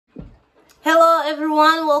Hello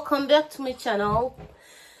everyone, welcome back to my channel.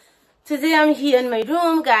 Today I'm here in my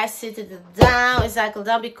room, guys. Seated down, exactly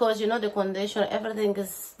down, because you know the condition, everything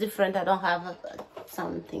is different. I don't have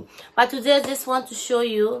something, but today I just want to show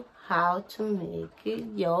you how to make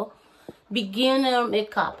your beginner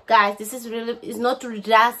makeup, guys. This is really, it's not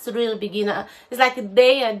just real beginner, it's like a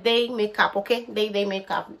day makeup, okay? Day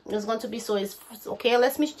makeup. It's going to be so it's okay.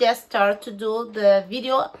 Let me just start to do the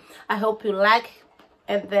video. I hope you like,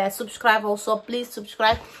 and subscribe also, please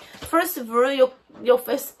subscribe. First of all, your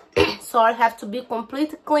face sorry, have to be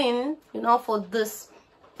completely clean, you know. For this,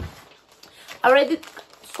 I already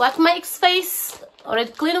swatch my face,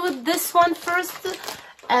 already clean with this one first.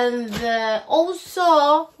 And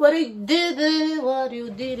also what you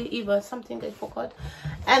did even something I forgot.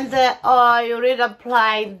 And I already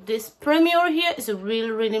applied this Premier here. It's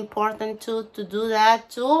really important to do that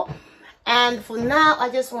too. And for now I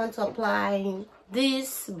just want to apply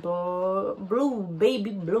this blue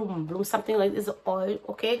baby blue something like this oil,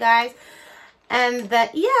 okay guys. And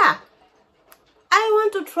yeah, I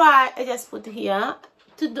want to try. I just put here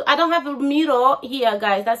to do. I don't have a mirror here,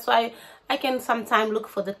 guys, that's why I can sometimes look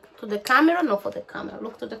for the camera, not for the camera,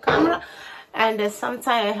 look to the camera. And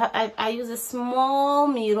sometimes I use a small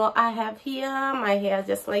mirror I have here. My hair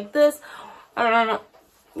just like this.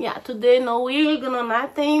 Yeah, today no wig, no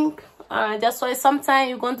nothing. That's why sometimes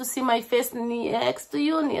you're going to see my face next to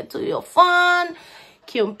you, near to your phone,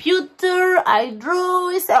 computer. I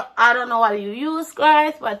drew. So I don't know what you use,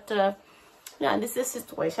 guys, but yeah, this is the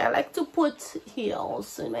situation. I like to put here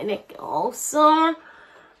also in my neck also,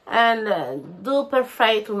 and do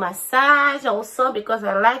perfect massage also, because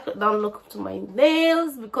I like it. Don't look to my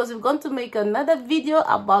nails, because we're going to make another video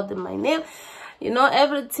about my nail, you know,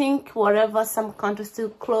 everything, whatever. Some countries still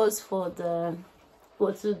close for the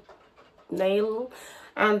nail.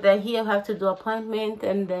 And here I have to do appointment,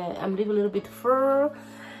 and I'm leaving a little bit fur,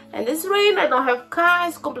 and this rain, I don't have car.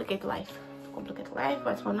 It's complicated life,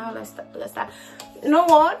 but for now let's start. You know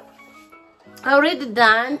what, I already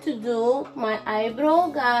done to do my eyebrow,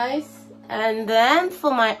 guys. And then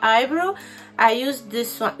for my eyebrow I use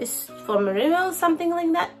this one. It's from Rimmel, something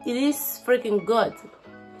like that. It is freaking good.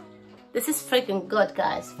 This is freaking good,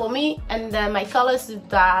 guys, for me. And my color is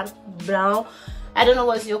dark brown. I don't know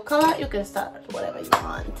what's your color. You can start whatever you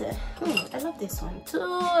want. I love this one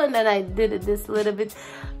too. And then I did it this little bit.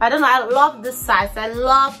 I don't know, I love this size. I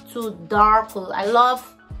love to darken. I love,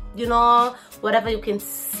 you know, whatever you can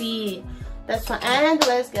see. That's fine. And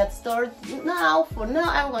let's get started now. For now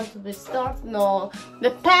I'm going to be start. No,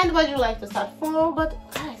 depend what you like to start for. But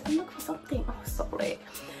guys, I'm looking for something. Oh, sorry.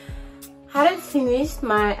 I already finished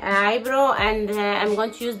my eyebrow, and I'm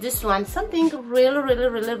going to use this one. Something really.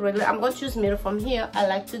 I'm going to use mirror from here. I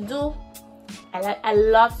like to do. I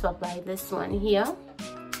love to apply this one here.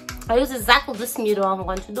 I use exactly this mirror I'm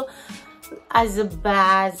going to do as a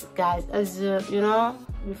base, guys. As a, you know,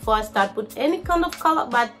 before I start put any kind of color,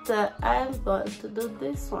 but I'm going to do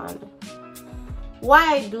this one.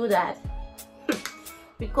 Why I do that?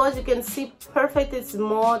 Because you can see perfect. It's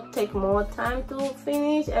more, take more time to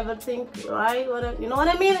finish everything, right? You know what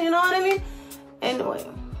I mean? You know what I mean? Anyway,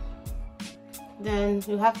 then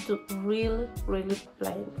you have to really blend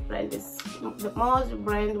this. The more you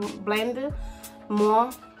blend it,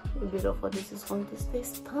 more the beautiful this is going to stay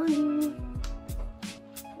stunning.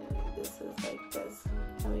 And this is like this.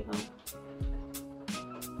 There we go.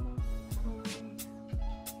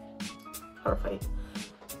 Perfect.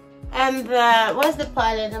 And what's the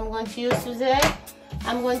palette I'm going to use today?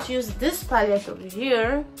 I'm going to use this palette over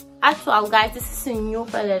here. Actually, guys, this is a new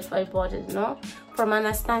palette I bought it, no? From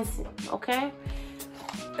Anastasia, okay?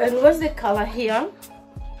 And what's the color here?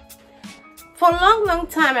 For a long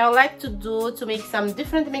time, I would like to make some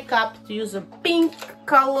different makeup, to use a pink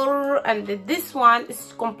color. And this one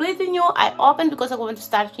is completely new. I opened because I want to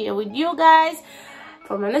start here with you guys.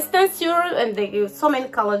 From Anastasia, and they give so many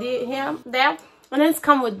colors here, there. And then it's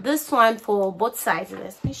come with this one for both sides.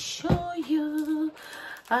 Let me show you.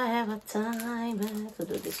 I have a time to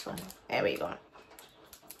do this one. There we go.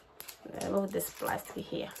 I love this plastic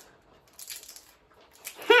here.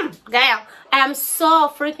 Girl, I am so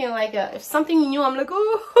freaking like if something new, I'm like,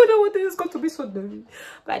 oh, I don't want this going to be so dirty.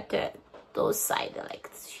 But those sides are like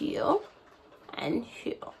here and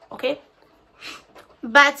here, okay?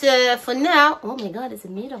 But for now, oh my god, it's a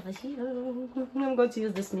mirror over here. I'm going to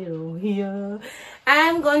use this mirror here.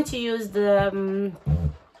 I'm going to use the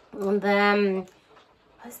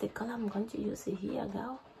what's the color I'm going to use it here,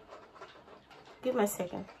 girl? Give me a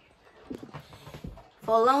second.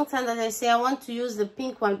 For a long time, as I say, I want to use the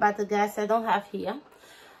pink one, but guys, I don't have here.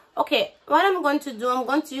 Okay, what I'm going to do, I'm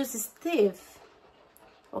going to use Steve.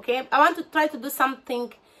 Okay, I want to try to do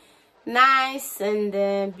something nice and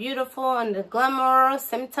beautiful and glamour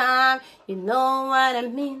same time, you know what I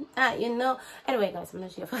mean. You know, anyway guys, I'm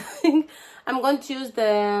not sure. I'm going to use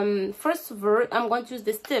the first word. I'm going to use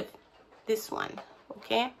this tip, this one,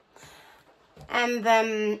 okay? And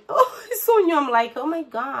then oh, it's so new. I'm like, oh my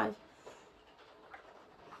god.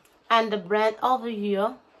 And the brand over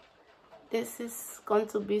here, this is going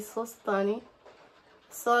to be so stunning.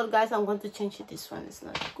 So guys, I'm going to change it. This one is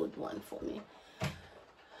not a good one for me.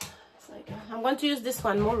 Like, I'm going to use this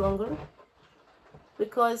one more longer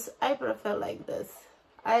because I prefer like this.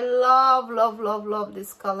 I love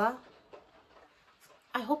this color.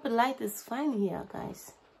 I hope the light is fine here,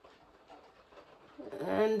 guys.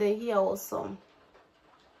 And here also.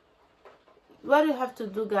 What you have to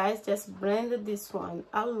do, guys, just blend this one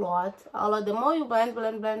a lot. The more you blend,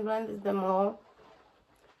 the more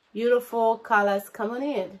beautiful colors coming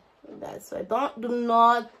in. That's why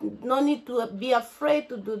no need to be afraid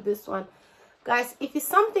to do this one, guys. If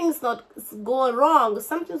something's not going wrong,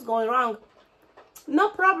 something's going wrong, no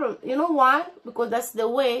problem. You know why? Because that's the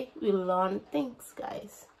way we learn things,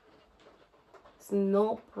 guys. It's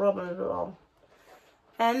no problem at all.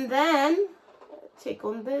 And then check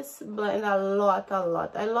on this, blend a lot.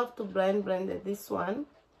 I love to blend this one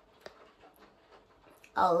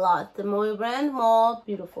a lot. The more you blend, more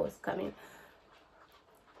beautiful is coming.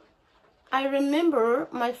 I remember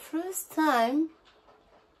my first time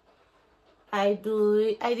I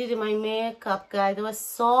did my makeup, guys. It was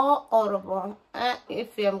so horrible.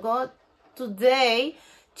 If I'm going today,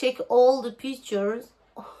 check all the pictures.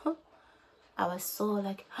 I was so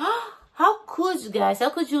like, how could you guys?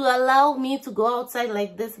 How could you allow me to go outside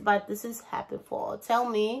like this? But this is happy for. Tell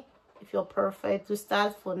me if you're perfect to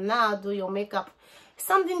start for now. Do your makeup. If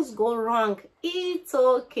something's go wrong, it's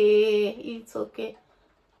okay. It's okay.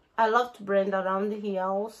 I love to blend around here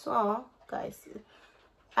also, guys.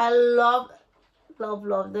 I love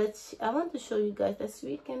that. I want to show you guys that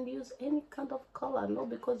we can use any kind of color. No,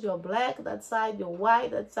 because you're black that side, you're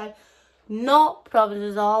white that side, no problem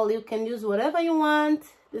at all. You can use whatever you want.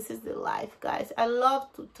 This is the life, guys. I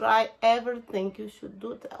love to try everything. You should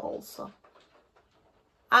do that also.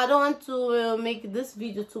 I don't want to make this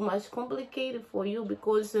video too much complicated for you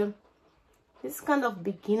because this kind of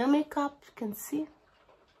beginner makeup, you can see.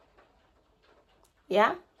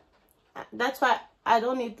 Yeah, that's why I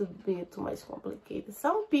don't need to be too much complicated.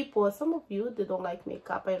 Some people, some of you, they don't like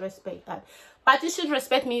makeup. I respect that, but you should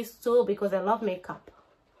respect me too because I love makeup.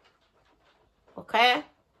 Okay,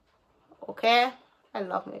 I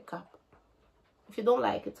love makeup. If you don't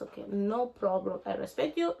like it, it's okay, no problem. I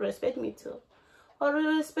respect you, respect me too. Or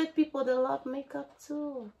respect people that love makeup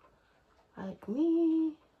too, like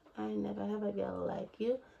me. I never have a girl like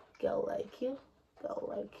you, girl like you, girl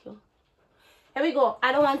like you. Here we go.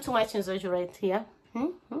 I don't want too much exaggerate here.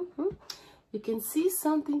 You can see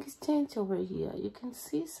something change over here. You can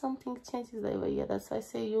see something changes over here. That's why I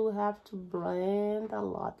say you have to blend a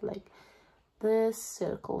lot, like this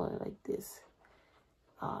circle, like this.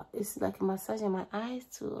 It's like massaging my eyes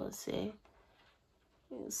to say.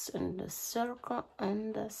 It's in the circle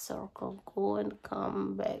and the circle. Go and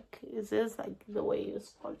come back. This is like the way you're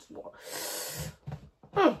supposed to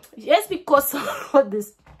go. Yes, because of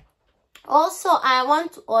this. Also, I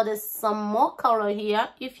want to order some more color here.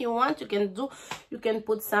 If you want, you can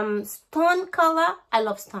put some stone color. I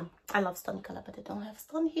love stone color, but I don't have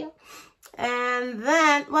stone here. And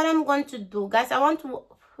then what I'm going to do, guys, I want to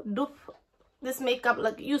do this makeup,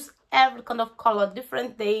 like use every kind of color,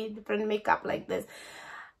 different day, different makeup like this.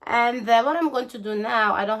 And what I'm going to do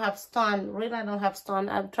now, I don't have stone, really I don't have stone.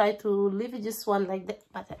 I'll try to leave this one like that,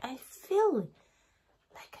 but I feel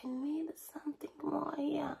like I need something more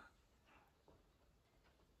here.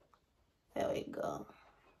 There we go.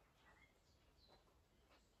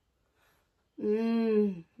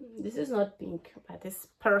 This is not pink, but it's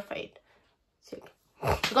perfect. Check.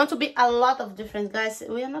 It's going to be a lot of difference, guys.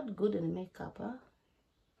 We are not good in makeup, huh?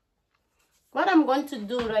 What I'm going to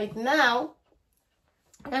do right now,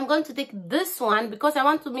 I'm going to take this one because I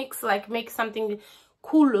want to mix, like make something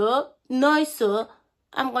cooler, nicer.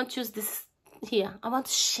 I'm going to use this here. I want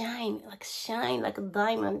to shine like a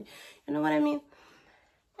diamond. You know what I mean?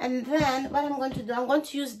 And then what I'm going to do, I'm going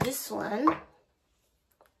to use this one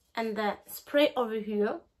and spray over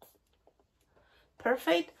here.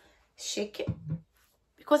 Perfect. Shake it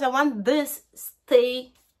because I want this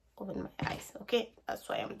stay over my eyes. Okay, that's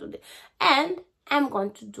why I'm doing it. And I'm going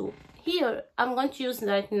to do here, I'm going to use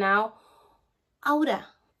right now Aura.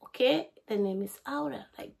 Okay, the name is Aura,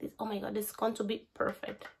 like this. Oh my god, this is going to be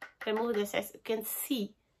perfect. Remove this as you can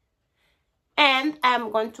see. And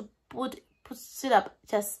I'm going to put push it up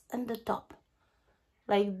just on the top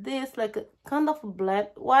like this, like a kind of blend.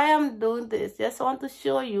 Why I'm doing this, just want to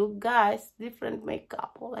show you guys different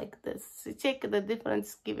makeup like this. So check the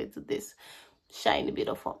difference, give it to this shiny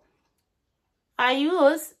beautiful. I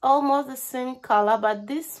use almost the same color, but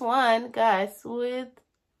this one, guys, with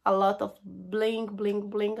a lot of bling bling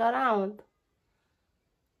bling around.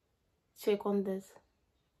 Check on this.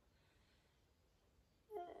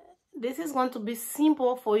 This is going to be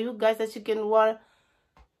simple for you guys, that you can wear,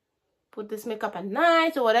 put this makeup at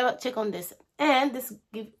night or whatever. Check on this, and this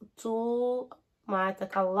give too much,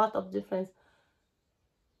 like a lot of difference,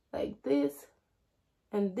 like this,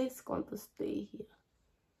 and this going to stay here.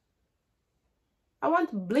 I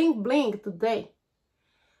want bling bling today.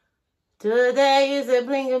 Today is a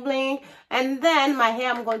bling bling. And then my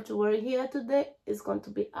hair I'm going to wear here today is going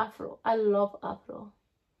to be afro. I love afro.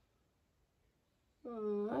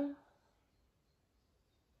 And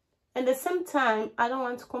at the same time, I don't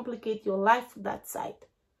want to complicate your life that side.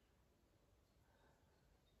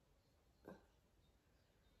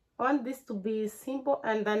 I want this to be simple.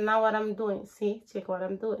 And then now what I'm doing, see, check what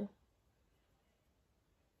I'm doing.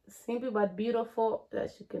 Simple but beautiful,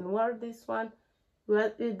 that you can wear this one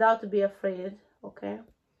without to be afraid. Okay,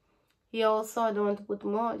 here also I don't want to put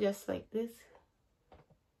more, just like this.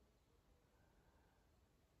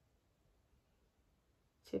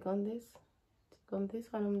 Check on this, check on this,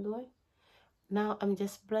 what I'm doing now. I'm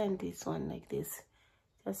just blend this one like this,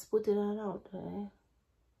 just put it around, right?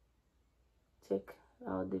 Check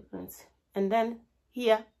our difference. And then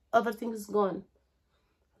here everything is gone.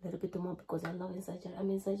 A little bit more because I love exaggerate. I'm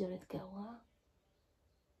exaggerate girl. Huh?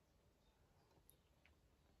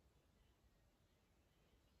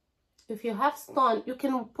 If you have stone, you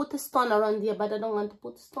can put a stone around here, but I don't want to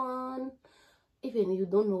put stone. Even you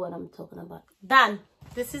don't know what I'm talking about. Done.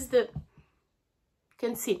 This is the, you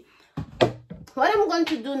can see. What I'm going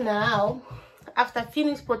to do now, after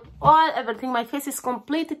finish put all everything, my face is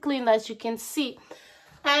completely clean, as you can see.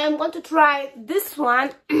 I am going to try this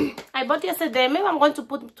one. I bought yesterday. Maybe I'm going to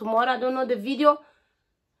put tomorrow. I don't know the video.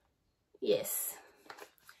 Yes,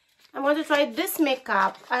 I'm going to try this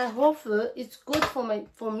makeup. I hope it's good for my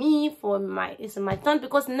it's my turn,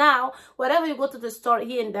 because now wherever you go to the store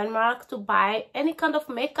here in Denmark to buy any kind of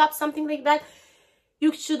makeup, something like that,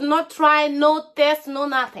 you should not try, no test, no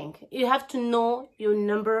nothing. You have to know your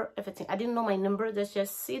number, everything. I didn't know my number. Let's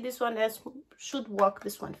just see this one. That should work.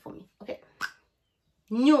 This one for me. Okay.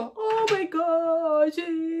 New. Oh my gosh,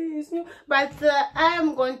 it's new. But I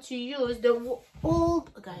am going to use the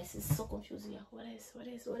old, guys, it's so confusing. What is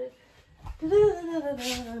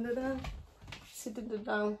sit it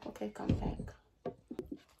down. Okay, come back.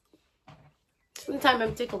 Sometime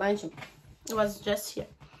I'm taking lunch. It was just here.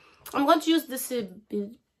 I'm going to use this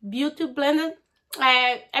beauty blender.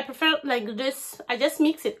 I prefer like this. I just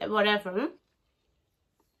mix it, whatever.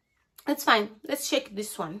 It's fine. Let's shake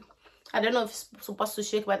this one. I don't know if it's supposed to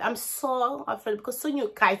shake, but I'm so afraid because so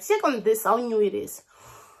new. Guys, check on this, how new it is.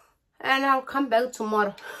 And I'll come back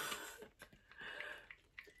tomorrow.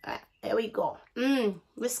 There we go.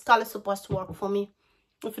 This color is supposed to work for me.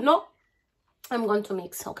 If not, I'm going to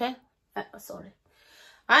mix, okay? Sorry.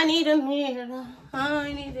 I need a mirror.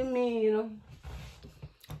 I need a mirror.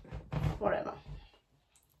 Whatever.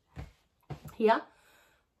 Here.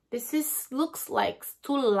 This looks like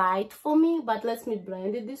too light for me, but let me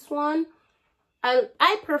blend it. This one,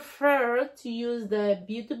 I prefer to use the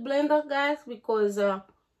beauty blender, guys, because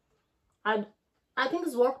I think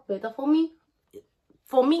it's work better for me.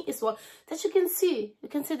 For me, it's what that you can see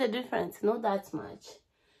the difference, not that much.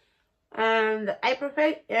 And I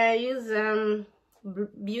prefer use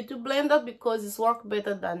beauty blender because it's work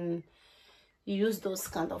better than use those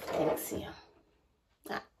kind of things here.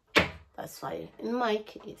 That's why in my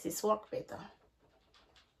case it's work better.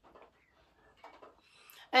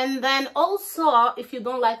 And then also, if you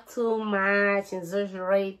don't like too much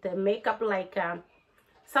exaggerate the makeup, like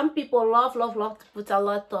some people love to put a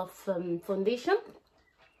lot of foundation.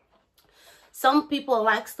 Some people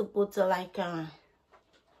likes to put like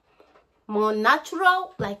more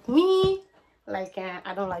natural, like me. Like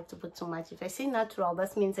I don't like to put too much. If I say natural,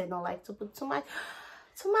 that means I don't like to put too much.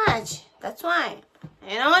 That's why,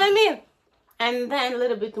 you know what I mean. And then a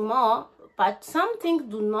little bit more, but something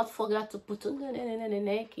do not forget to put on the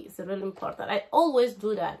neck. It's really important. I always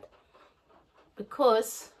do that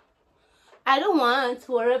because I don't want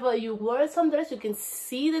wherever you wear some dress you can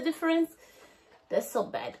see the difference. That's so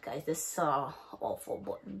bad, guys. That's so awful,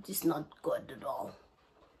 but it's not good at all.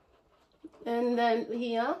 And then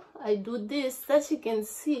here I do this, as you can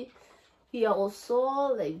see here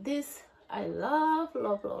also, like this. I love.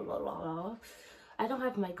 I don't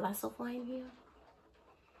have my glass of wine here,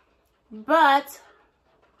 but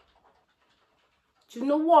you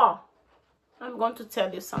know what? I'm going to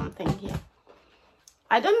tell you something here.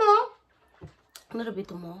 I don't know, a little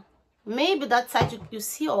bit more. Maybe that side you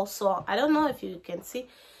see also. I don't know if you can see.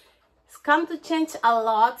 It's come to change a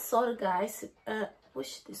lot. Sorry guys.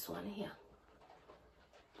 Push this one here.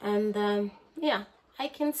 And yeah, I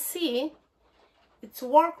can see it's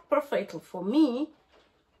worked perfectly for me,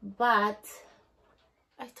 but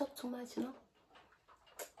I talk too much, you know.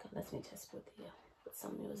 Okay, let me just put here, put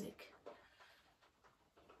some music.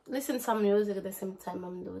 Listen some music at the same time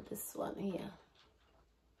I'm doing this one here.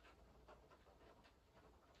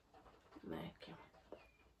 Okay.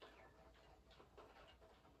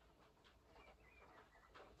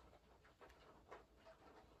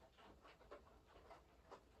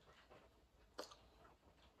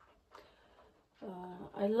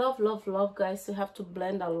 I love guys to have to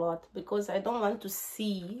blend a lot, because I don't want to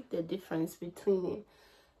see the difference between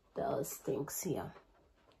those things here.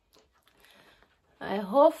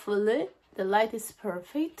 Hopefully the light is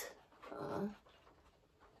perfect.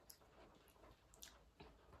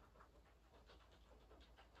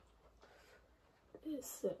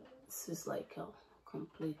 This is like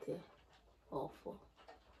completely awful.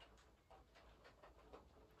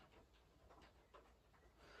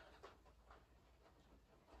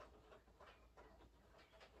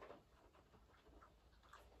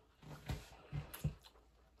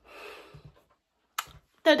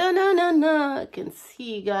 I can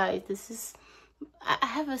see, guys, this is, I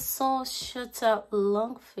have a so short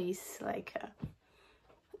long face, like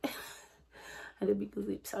and the big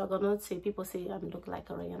lips. I'm gonna say, people say I look like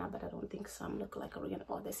a Rihanna, but I don't think so. I look like a Rihanna.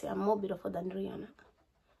 Or they say I'm more beautiful than Rihanna.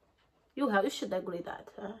 You should agree that,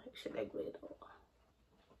 huh? You should agree that.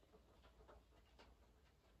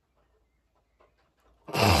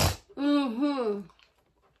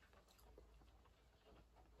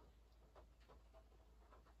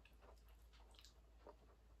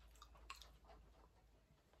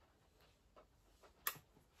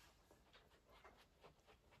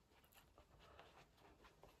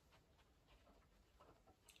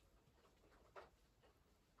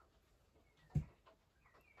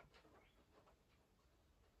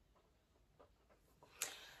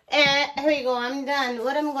 And here we go, I'm done.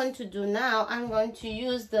 What I'm going to do now, I'm going to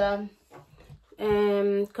use the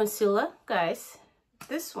concealer, guys.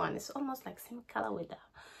 This one is almost like same color with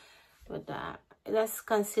this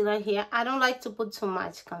concealer here. I don't like to put too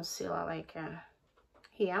much concealer like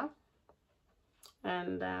here,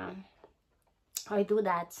 and I do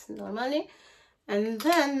that normally. And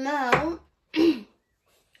then now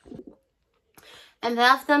and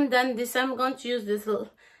after I'm done this, I'm going to use this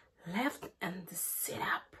left and the sit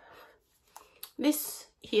up. This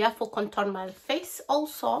here for contour my face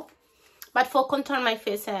also, but for contour my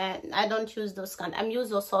face I don't use those kind. I'm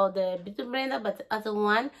use also the beauty blender, but the other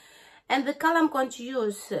one. And the color I'm going to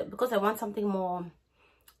use, because I want something more,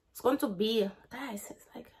 it's going to be, guys, it's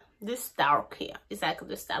like this dark here. It's like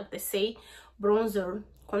this dark, they say bronzer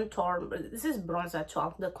contour. This is bronzer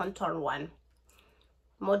 12, the contour one,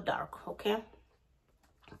 more dark, okay.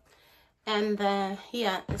 And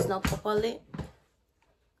here it's not properly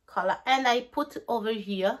color, and I put over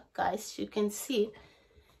here, guys, you can see.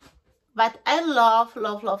 But I love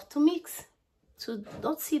to mix, to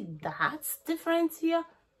don't see that difference here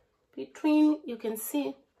between, you can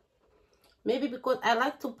see, maybe because I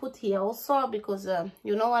like to put here also, because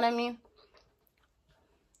you know what I mean.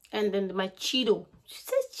 And then my Cheeto, she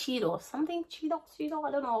says Cheeto, something Cheeto,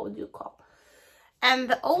 I don't know what you call.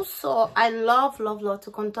 And also I love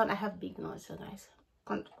to contour. I have big nose, so guys,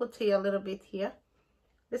 put here a little bit here.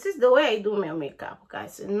 This is the way I do my makeup,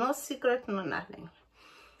 guys. No secret, no nothing.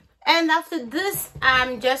 And after this,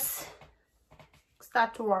 I'm just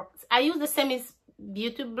start to work. I use the same as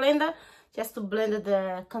beauty blender just to blend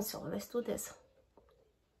the concealer. Let's do this.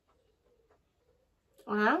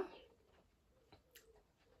 And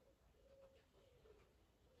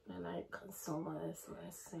I concealer this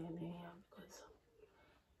last in here because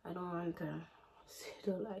I don't want to see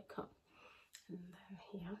the light come. And then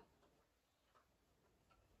here.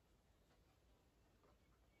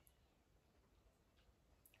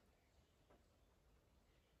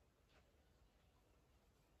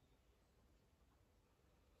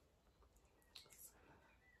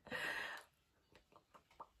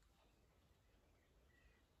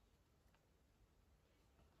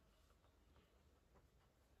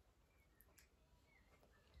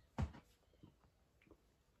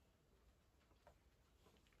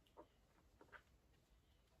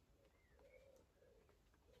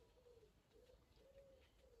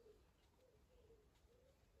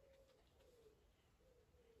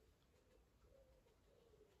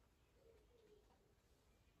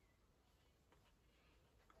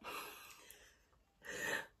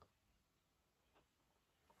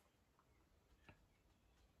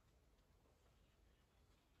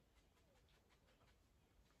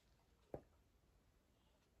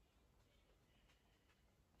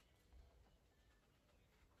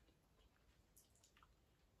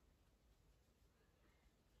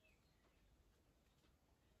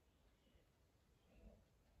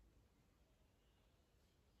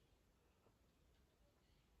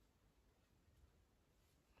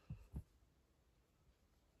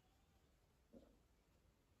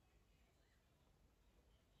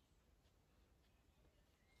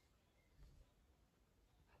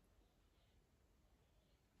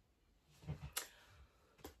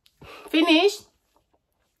 finished.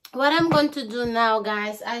 What I'm going to do now,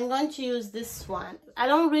 guys, I'm going to use this one. I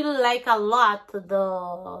don't really like a lot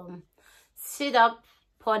the syrup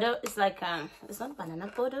powder. It's like it's not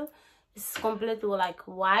banana powder, it's completely like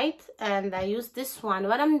white, and I use this one.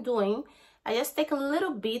 What I'm doing, I just take a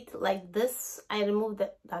little bit like this, I remove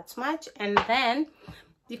that much, and then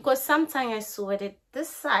because sometimes I sweat it this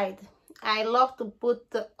side, I love to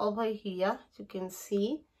put over here, you can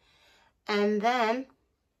see, and then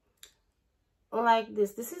like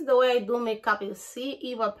this is the way I do makeup. You see,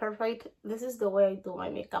 Eva Perfect, this is the way I do my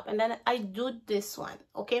makeup. And then I do this one,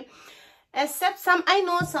 okay? Except I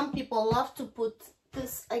know some people love to put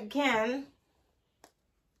this again,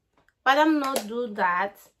 but I'm not do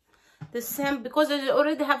that the same, because I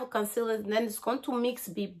already have a concealer, and then it's going to mix,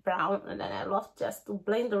 be brown, and then I love just to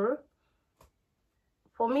blender.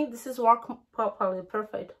 For me, this is work properly,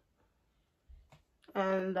 perfect.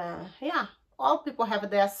 And yeah, all people have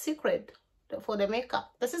their secret for the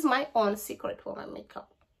makeup. This is my own secret for my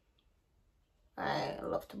makeup. I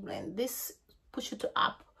love to blend this, push it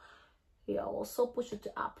up here, also push it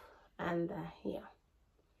up, and here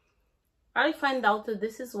I find out that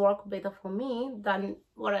this is work better for me than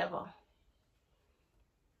whatever.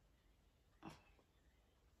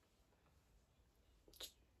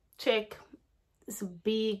 Check, it's a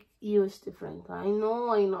big huge difference. I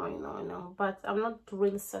know, but I'm not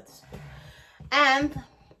really satisfied. And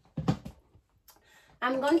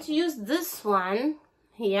I'm going to use this one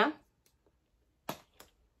here.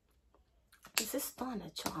 This is toner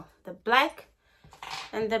charm, the black,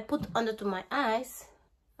 and then put under to my eyes.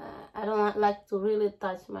 I don't like to really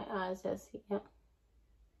touch my eyes as here.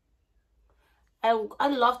 I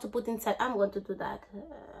love to put inside. I'm going to do that.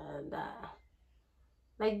 And,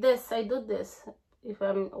 like this, I do this if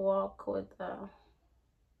I'm walk with.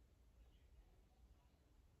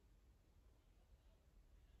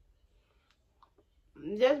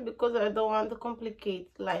 Just because I don't want to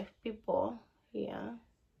complicate life, people here.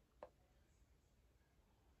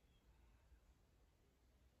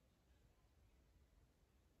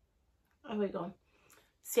 There we go.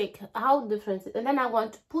 See how different, and then I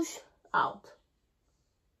want to push out.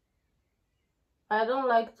 I don't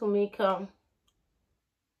like to make a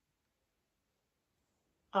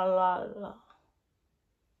lot.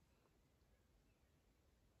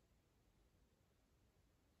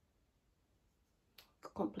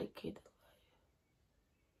 Complicated.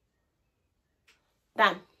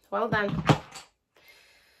 Done. Well done.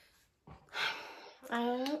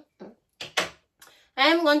 I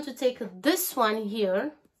am going to take this one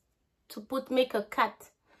here to make a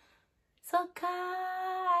cut. So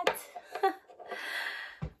cut.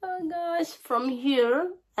 Oh gosh, from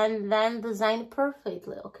here, and then design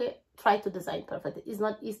perfectly. Okay, try to design perfectly. It's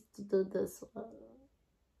not easy to do this one.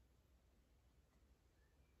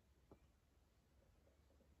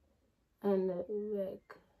 And like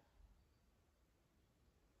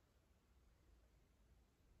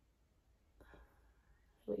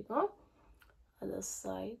here we go. Other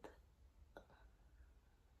side.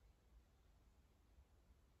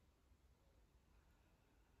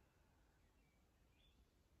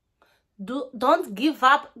 Don't give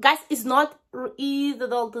up, guys. It's not easy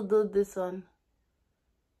at all to do this one.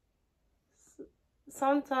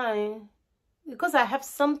 Sometimes, because I have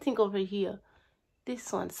something over here,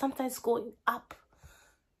 this one sometimes going up,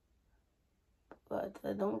 but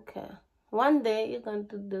I don't care. One day you're going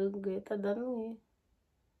to do greater than me.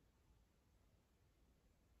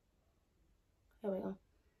 Here we go.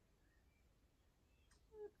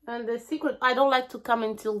 And the secret, I don't like to come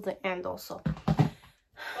until the end also.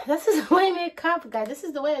 This is my makeup, guys. This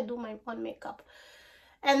is the way I do my own makeup.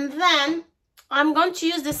 And then I'm going to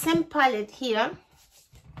use the same palette here,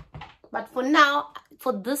 but for now,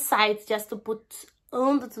 for this side, just to put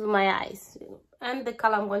under to my eyes. And the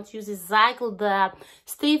color I'm going to use is exactly the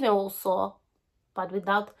Steven also, but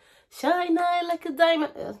without shine eye like a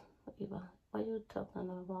diamond. Eva, what are you talking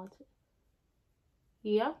about?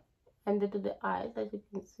 Here, and then to the eyes, as you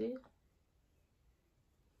can see.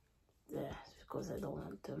 Yeah, because I don't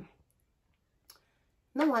want to.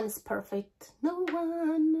 No one is perfect. No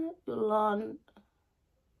one. You learn.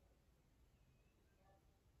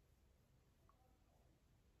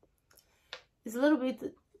 It's a little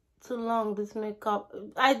bit too long, this makeup.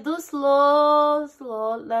 I do slow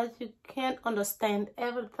that you can't understand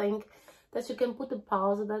everything, that you can put a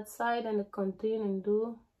pause on that side and continue and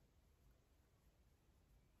do.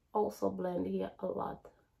 Also blend here a lot.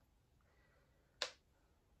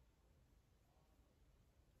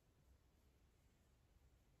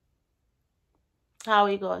 How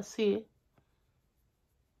we go, see?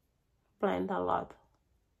 Blend a lot.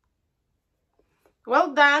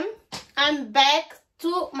 Well done. I'm back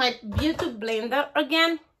to my beauty blender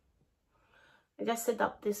again. I just set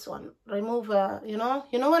up this one. Remove, you know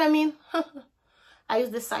what I mean? I use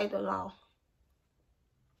the cider now.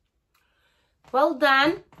 Well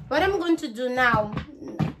done. What I'm going to do now,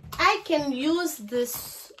 I can use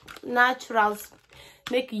this naturals,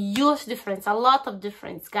 make huge difference, a lot of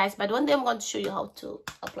difference, guys. But one day I'm going to show you how to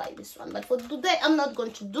apply this one. But for today, I'm not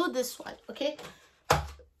going to do this one, okay?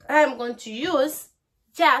 I'm going to use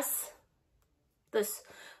just this,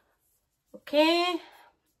 okay?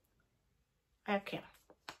 Okay.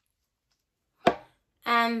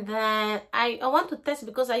 And then I want to test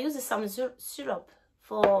because I use some syrup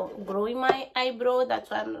for growing my eyebrow. That's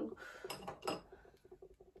why I'm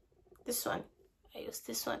this one. I use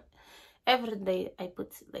this one every day. I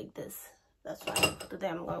put it like this. That's why today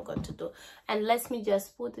I'm going to do. And let me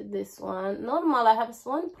just put this one. Normal, I have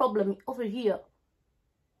one problem over here.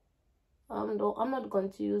 No, I'm not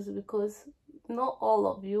going to use it because not all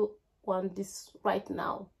of you want this right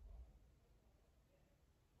now.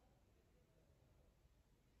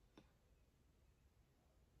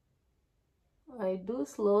 I do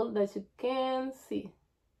slow that you can see.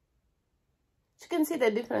 You can see the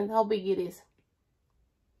difference, how big it is.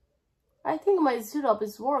 I think my syrup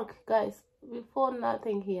is work, guys. Before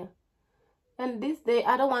nothing here. And this day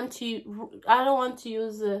I don't want to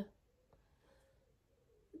use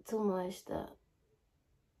too much the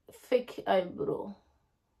fake eyebrow.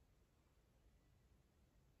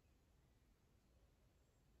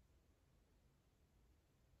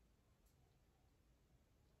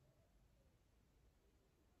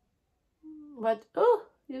 But oh,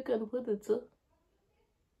 you can put it too.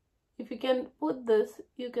 If you can put this,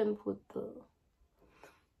 you can put the.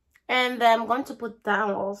 And I'm going to put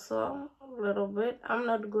down also a little bit. I'm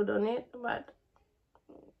not good on it, but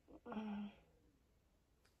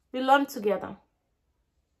we learn together.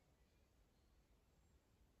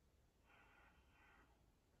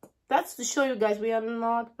 That's to show you guys we are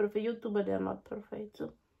not perfect. YouTubers, they are not perfect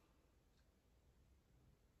too.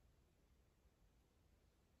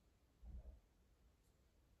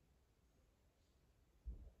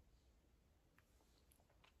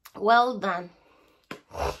 Well done.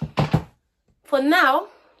 For now,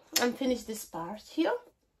 I'm finished this part here.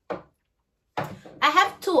 I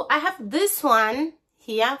have two. I have this one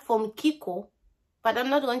here from Kiko, but I'm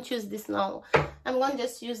not going to use this now. I'm going to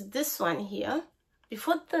just use this one here.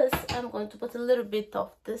 Before this, I'm going to put a little bit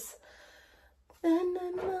of this.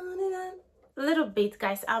 A little bit,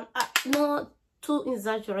 guys. I'm not too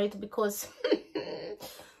exaggerate because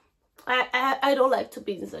I don't like to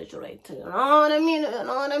be exaggerated. You know what I mean? You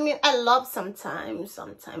know what I mean? I love sometimes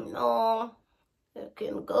no. You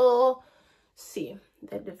can go see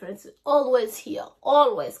the difference. Always here.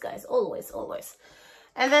 Always, guys. Always.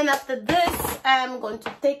 And then after this, I'm going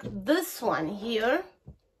to take this one here.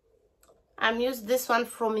 I'm use this one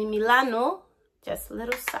from Milano. Just a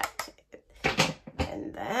little side.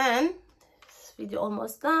 And then this video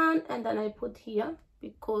almost done. And then I put here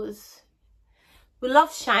because we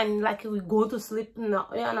love shine like we go to sleep. No,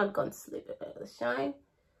 we are not going to sleep. Shine.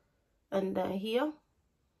 And then here.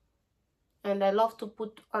 And I love to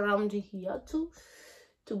put around here too,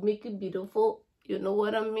 to make it beautiful. You know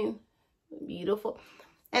what I mean? Beautiful.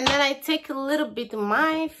 And then I take a little bit of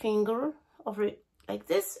my finger over it like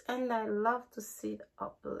this, and I love to sit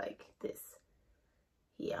up like this.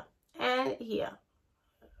 Here and here.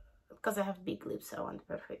 Because I have big lips, I want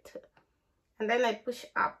perfect. And then I push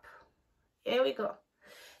up. Here we go.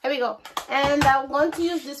 Here we go. And I'm going to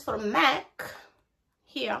use this for MAC.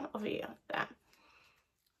 Here, over here. There.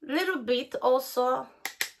 Little bit also.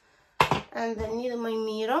 And I need my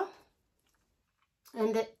mirror.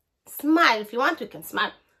 And then smile. If you want, you can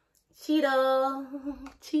smile. Cheetah.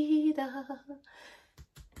 Cheetah.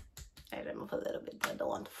 I remove a little bit. I don't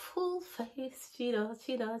want full face. Cheetah.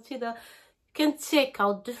 Cheetah. Cheetah. You can check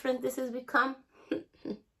how different this has become. There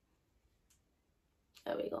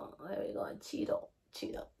we go. There we go. Cheetah.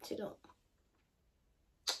 Cheetah. Cheetah.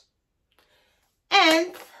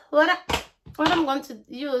 And what I'm going to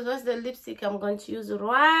use, what's the lipstick I'm going to use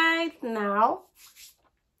right now?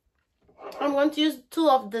 I'm going to use two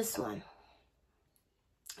of this one.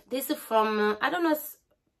 This is from, I don't know, it's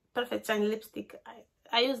Perfect Shine lipstick.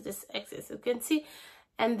 I use this excess, you can see.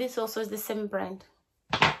 And this also is the same brand.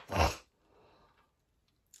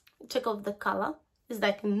 Check out the color. It's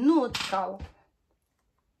like nude color.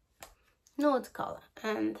 Nude color.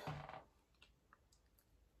 And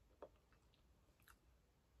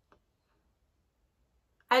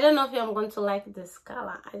I don't know if I'm going to like this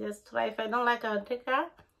color. I just try. If I don't like it, I'll take her,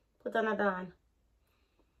 put another one.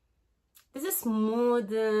 This is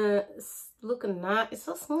smooth. It's looking nice. It's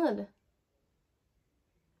so smooth.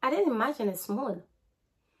 I didn't imagine it's smooth.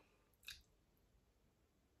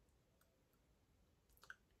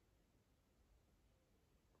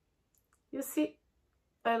 You see,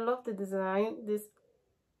 I love the design. This,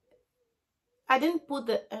 I didn't put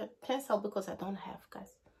the pencil because I don't have,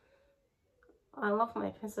 guys. I love my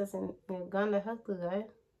pencils in Uganda, help you guys.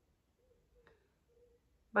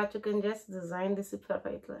 But you can just design this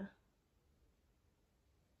perfectly.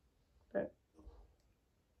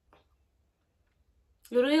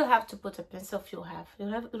 You really have to put a pencil if you have.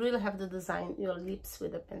 You really have to design your lips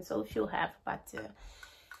with a pencil if you have, but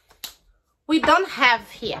we don't have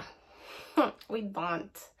here. We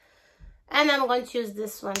don't. And I'm going to use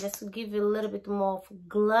this one just to give you a little bit more of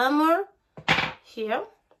glamour here.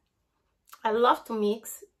 I love to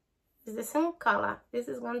mix. It's the same color. This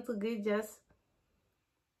is going to give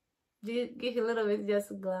a little bit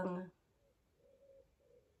just glamour.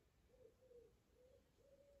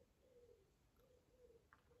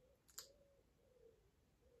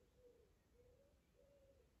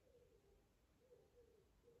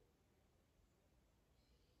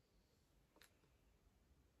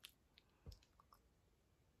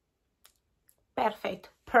 Perfect,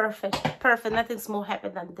 perfect, perfect. Nothing's more happy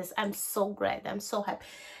than this. I'm so glad. I'm so happy.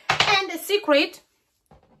 And the secret,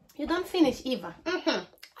 you don't finish either.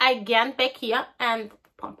 I get back here and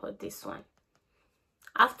pump out this one.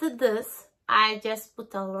 After this, I just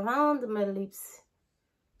put all around my lips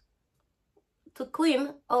to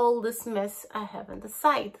clean all this mess I have on the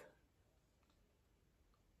side.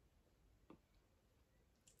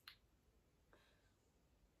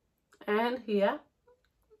 And here,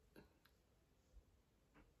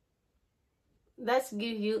 let's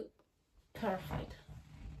give you perfect.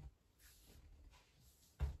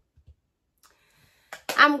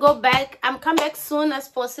 I'm come back soon as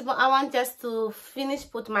possible. I want just to finish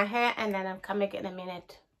put my hair and then I'm come back in a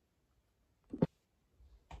minute.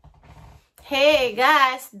 Hey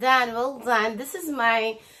guys, done, well done. This is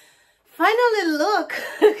my final look.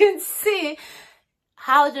 You can see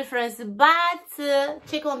how different, but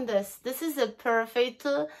check on this. This is a perfect.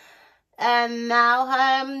 And now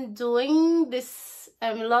I'm doing this.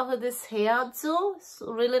 I love this hair too. It's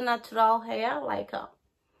really natural hair, like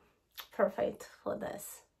perfect for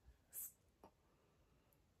this.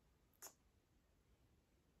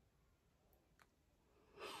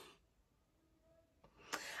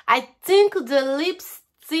 I think the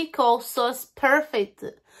lipstick also is perfect.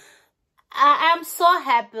 I'm so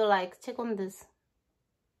happy. Like, check on this.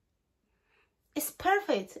 It's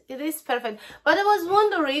perfect. It is perfect. But I was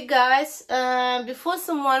wondering, guys, before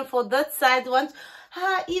someone for that side wants,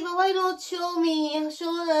 Eva, why don't show us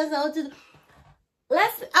how to do.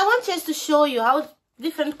 I want just to show you how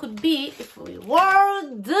different could be if we wore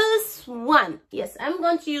this one. Yes, I'm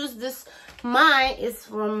going to use this. Mine is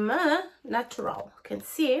from Natural. You can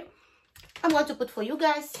see. I'm going to put for you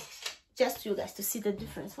guys, just you guys to see the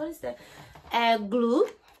difference. What is that? Glue.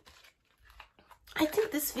 I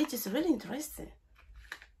think this video is really interesting.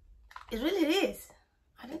 It really is.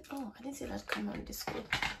 I didn't see that come on this glue.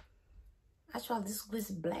 Actually, this glue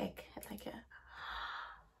is black. Like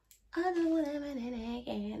I don't want to.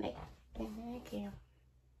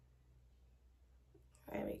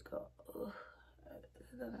 There we go.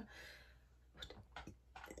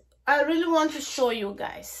 I really want to show you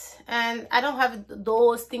guys, and I don't have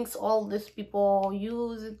those things all these people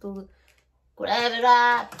use to grab it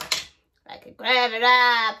up. Like grab it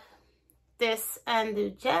up, this, and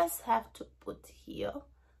you just have to put here.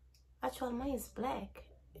 Actually, mine is black.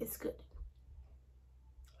 It's good.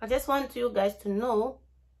 I just want you guys to know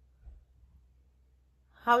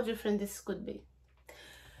how different this could be.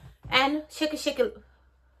 And shake it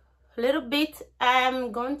a little bit.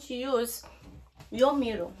 I'm going to use your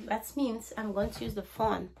mirror. That means I'm going to use the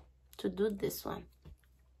phone to do this one.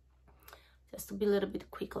 Just to be a little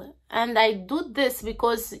bit quicker. And I do this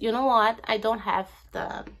because, you know what? I don't have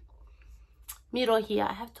the mirror here.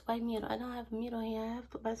 I have to buy mirror. I don't have a mirror here. I have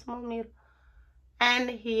to buy small mirror. And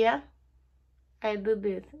here, I do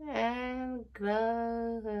this. And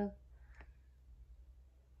go.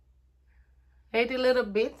 Wait a little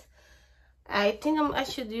bit. I think I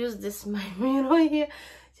should use this my mirror here.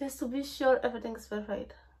 Just to be sure everything's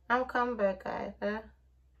perfect. I'm coming back, guys.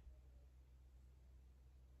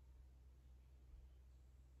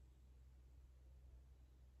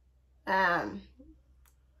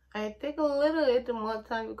 I take a little bit more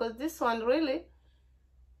time because this one really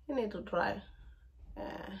you need to dry.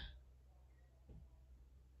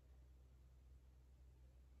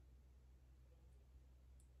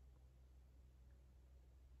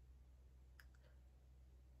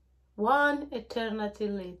 One eternity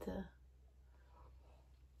later.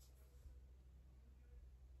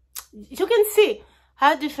 You can see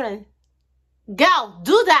how different. Girl,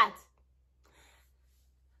 do that.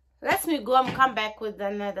 Let me go and come back with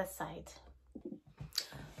another side.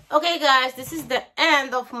 Okay guys, this is the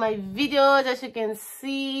end of my video. As you can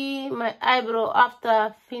see, my eyebrow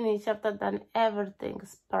after finish, after done everything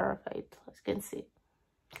is perfect, as you can see.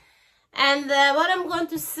 And what I'm going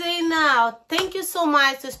to say now, thank you so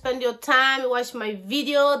much to spend your time watch my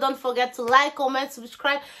video. Don't forget to like, comment,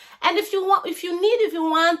 subscribe, and if you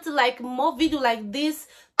want like more video like this,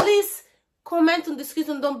 please comment on the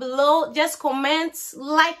description down below. Just comment,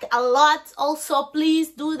 like a lot also, please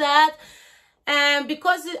do that. And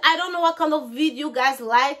because I don't know what kind of video you guys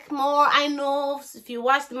like more. I know if you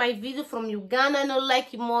watched my video from Uganda, I know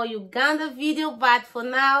like more Uganda video, but for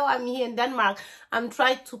now I'm here in Denmark. I'm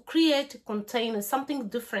trying to create a container, something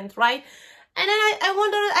different, right? And then I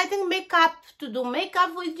wonder, I think makeup, to do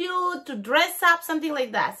makeup with you, to dress up, something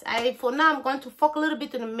like that. For now I'm going to focus a little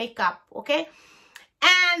bit on the makeup, okay?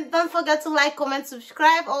 And don't forget to like, comment,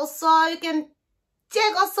 subscribe. Also, you can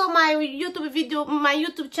check also my YouTube video, my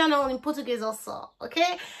YouTube channel in Portuguese also,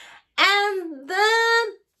 okay? And then,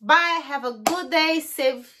 bye, have a good day,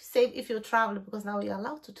 safe if you travel, because now you're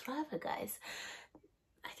allowed to travel, guys.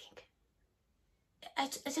 I think,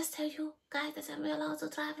 I just tell you, guys, that I'm allowed to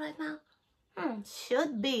travel right now.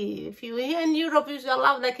 Should be. If you're here in Europe, you're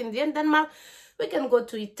allowed, like in Denmark, we can go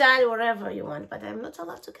to Italy, wherever you want, but I'm not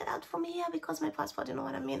allowed to get out from here because my passport, you know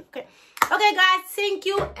what I mean? Okay, guys, thank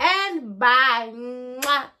you and bye.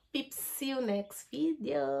 Mwah. Peeps, see you next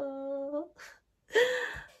video.